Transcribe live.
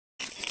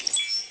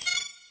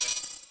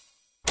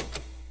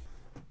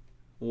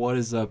What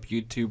is up,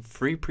 YouTube?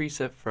 Free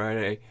Preset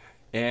Friday,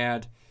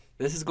 and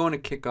this is going to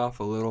kick off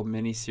a little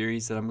mini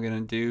series that I'm going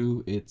to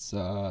do. It's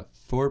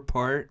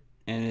 4-part,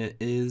 and it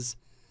is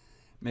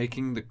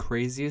making the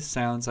craziest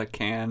sounds I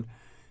can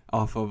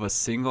off of a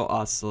single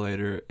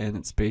oscillator and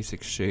its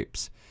basic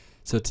shapes.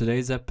 So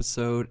today's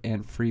episode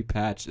and free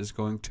patch is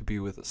going to be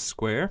with a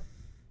square.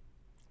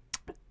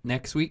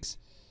 Next week's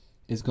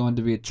is going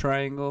to be a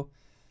triangle.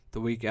 The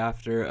week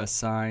after, a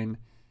sine.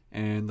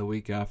 And the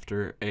week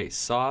after, a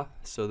saw.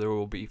 So there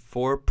will be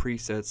 4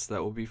 presets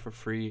that will be for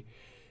free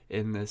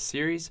in this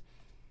series.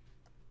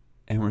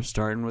 And we're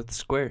starting with the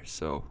square.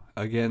 So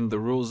again, the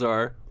rules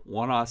are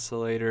 1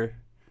 oscillator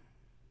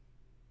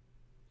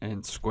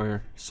and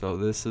square. So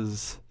this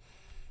is,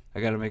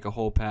 I got to make a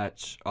whole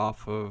patch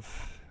off of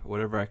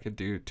whatever I could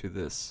do to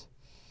this.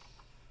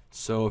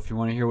 So if you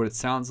want to hear what it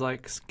sounds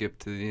like, skip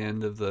to the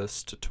end of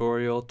this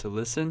tutorial to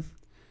listen.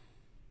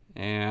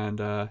 And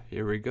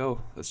here we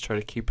go. Let's try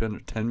to keep it under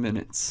 10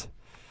 minutes.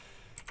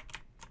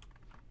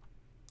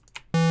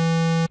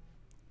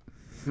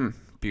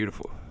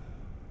 Beautiful.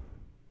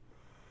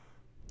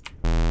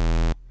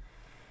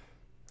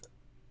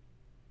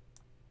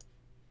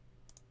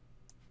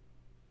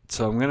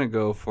 So I'm gonna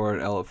go for an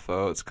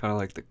LFO. It's kind of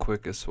like the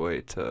quickest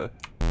way to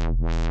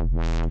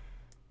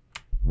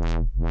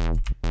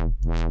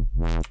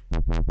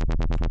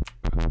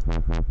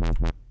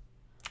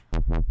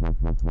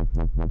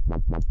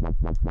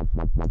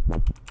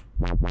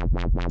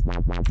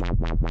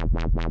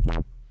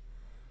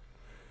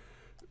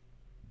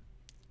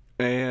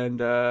and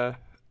we're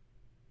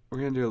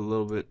gonna do a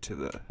little bit to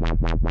the,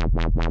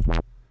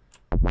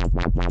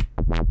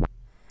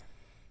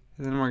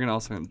 and then we're gonna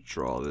also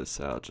draw this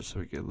out just so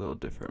we get a little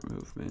different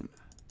movement.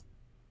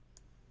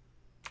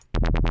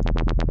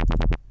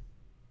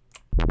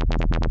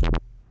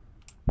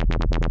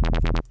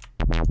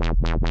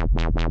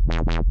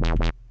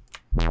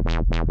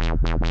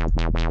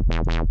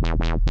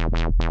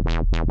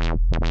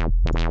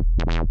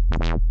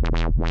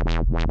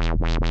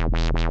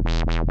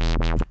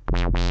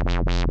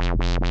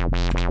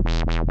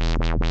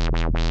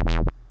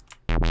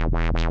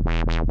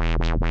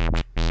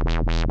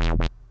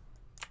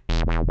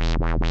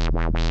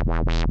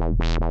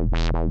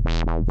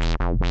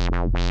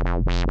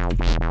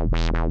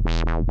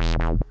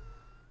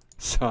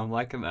 So I'm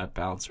liking that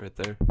bounce right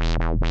there.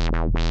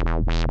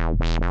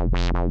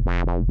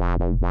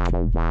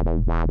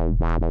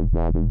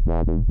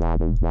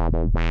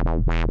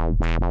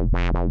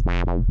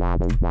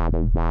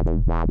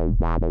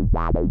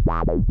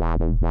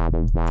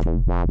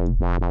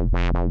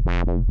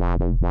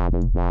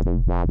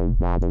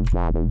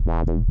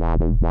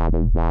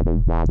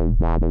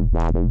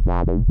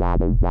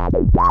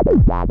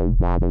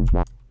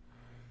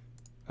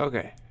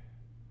 Okay,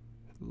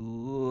 a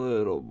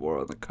little more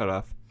on the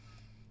cutoff.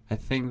 I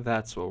think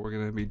that's what we're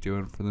going to be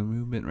doing for the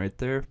movement right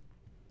there.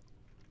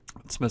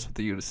 Let's mess with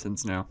the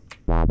unisons now.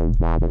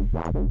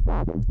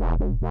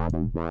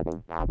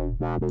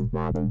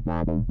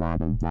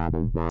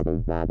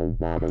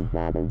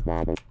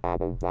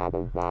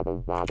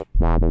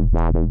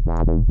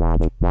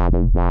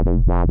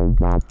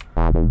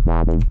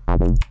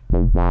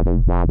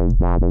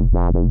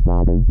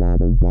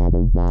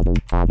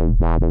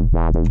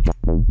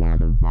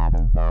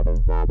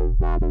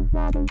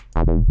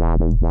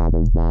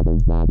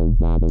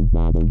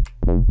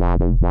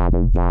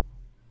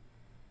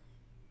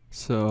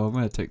 So I'm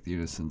going to take the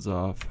unisons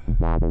off. And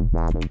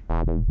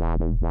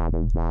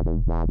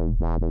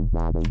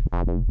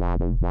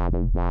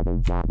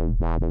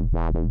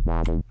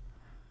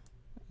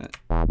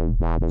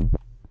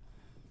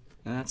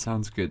that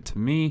sounds good to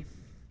me.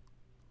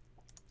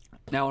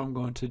 Now what I'm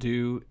going to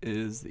do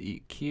is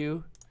the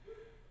EQ.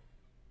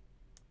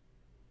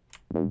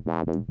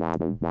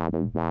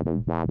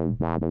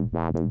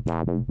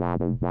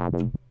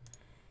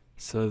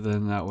 So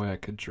then that way I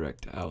could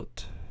direct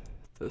out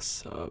the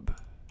sub.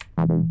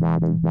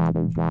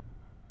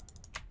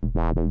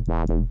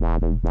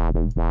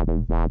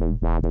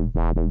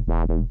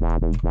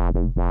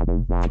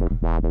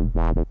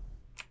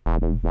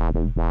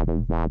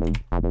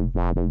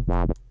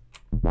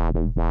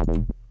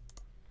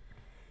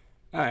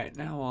 Alright,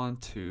 now on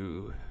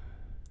to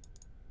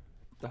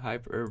the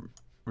hyper.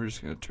 We're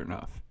just going to turn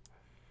off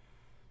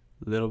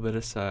a little bit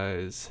of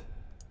size.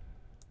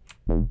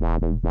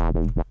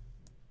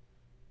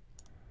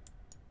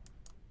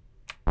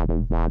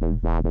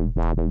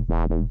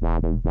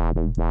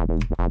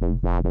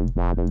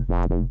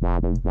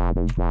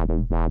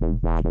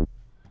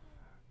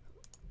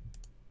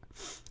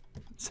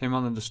 Same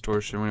on the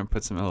distortion. We're going to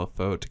put some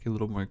LFO to get a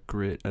little more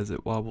grit as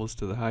it wobbles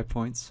to the high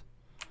points.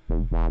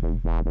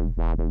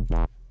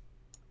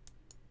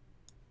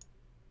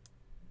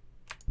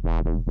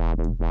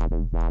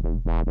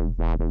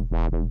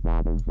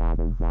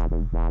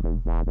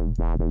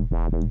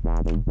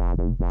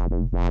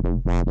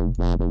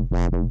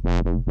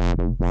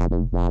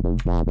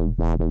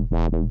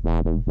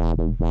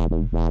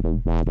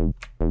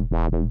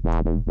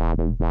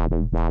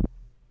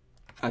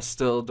 I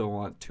still don't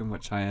want too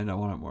much high end. I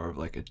want it more of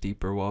like a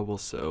deeper wobble,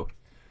 so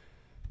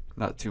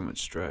not too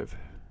much drive.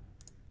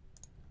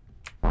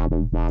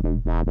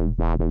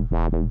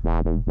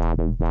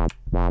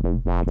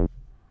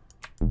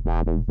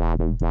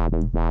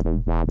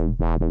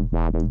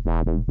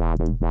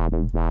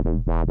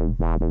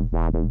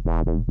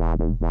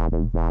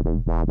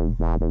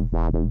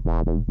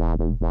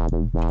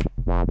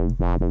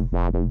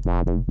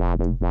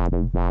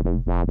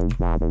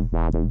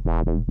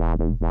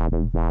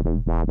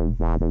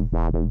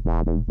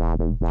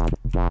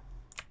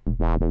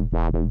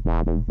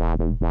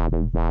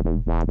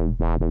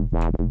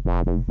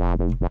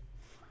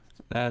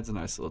 That adds a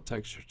nice little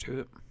texture to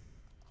it.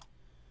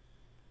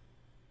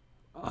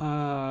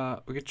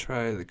 We could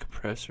try the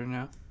compressor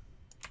now.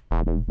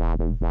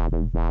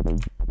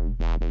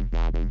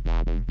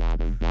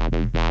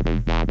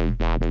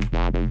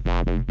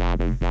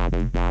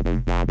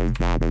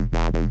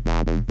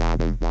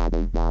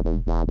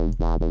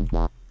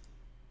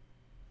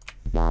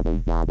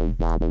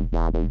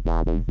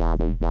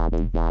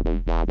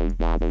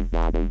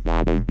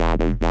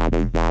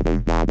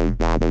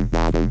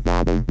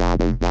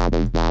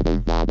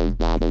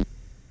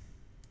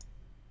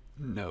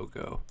 No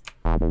go.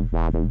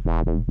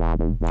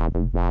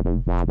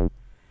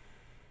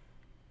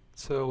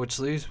 So, which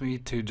leaves me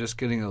to just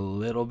getting a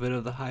little bit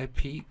of the high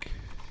peak.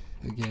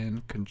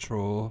 Again,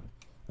 Control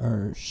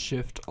or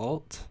Shift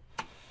Alt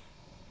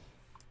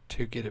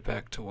to get it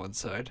back to one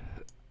side.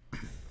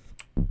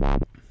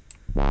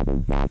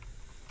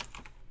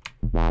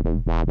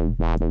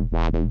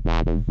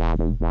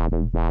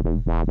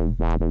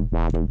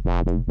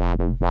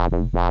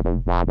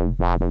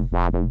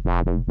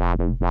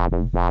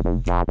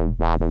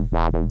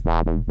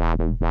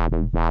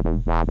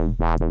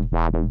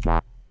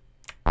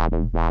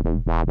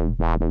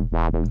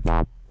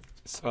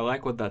 So I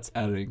like what that's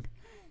adding.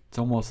 It's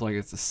almost like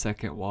it's a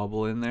second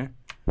wobble in there.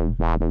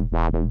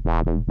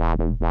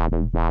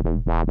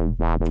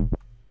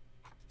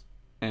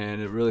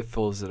 And it really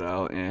fills it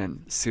out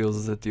and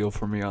seals the deal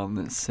for me on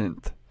this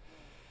synth.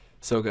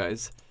 So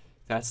guys,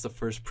 that's the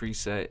first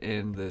preset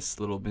in this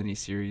little mini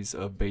series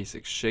of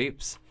basic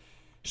shapes,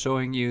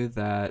 showing you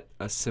that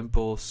a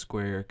simple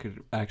square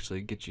could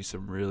actually get you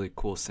some really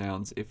cool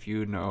sounds if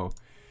you know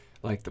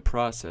like the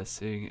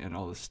processing and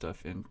all this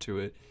stuff into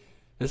it.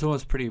 This one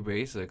was pretty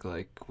basic,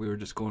 like we were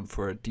just going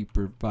for a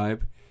deeper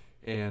vibe,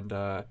 and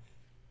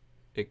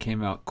it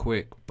came out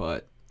quick.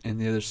 But in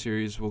the other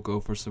series we'll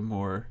go for some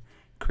more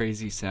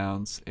crazy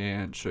sounds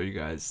and show you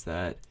guys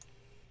that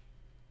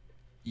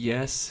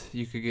yes,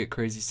 you could get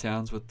crazy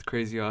sounds with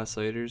crazy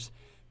oscillators,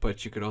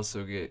 but you could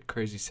also get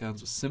crazy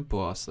sounds with simple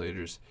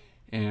oscillators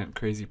and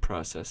crazy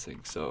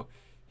processing. So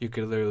you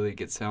could literally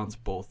get sounds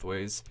both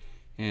ways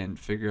and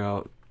figure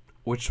out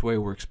which way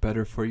works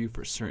better for you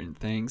for certain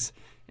things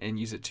and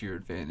use it to your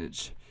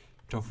advantage.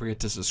 Don't forget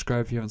to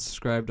subscribe if you haven't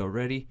subscribed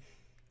already.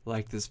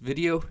 Like this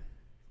video,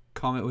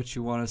 comment what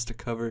you want us to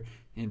cover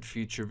in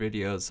future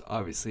videos,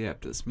 obviously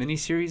after this mini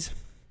series.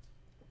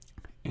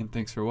 And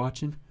thanks for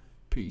watching.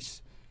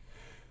 Peace.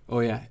 Oh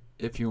yeah,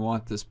 if you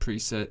want this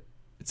preset,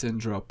 it's in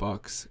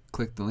Dropbox.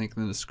 Click the link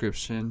in the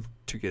description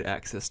to get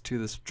access to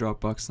this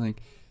Dropbox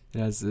link. It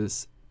has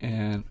this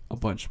and a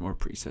bunch more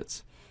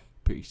presets.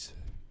 Peace.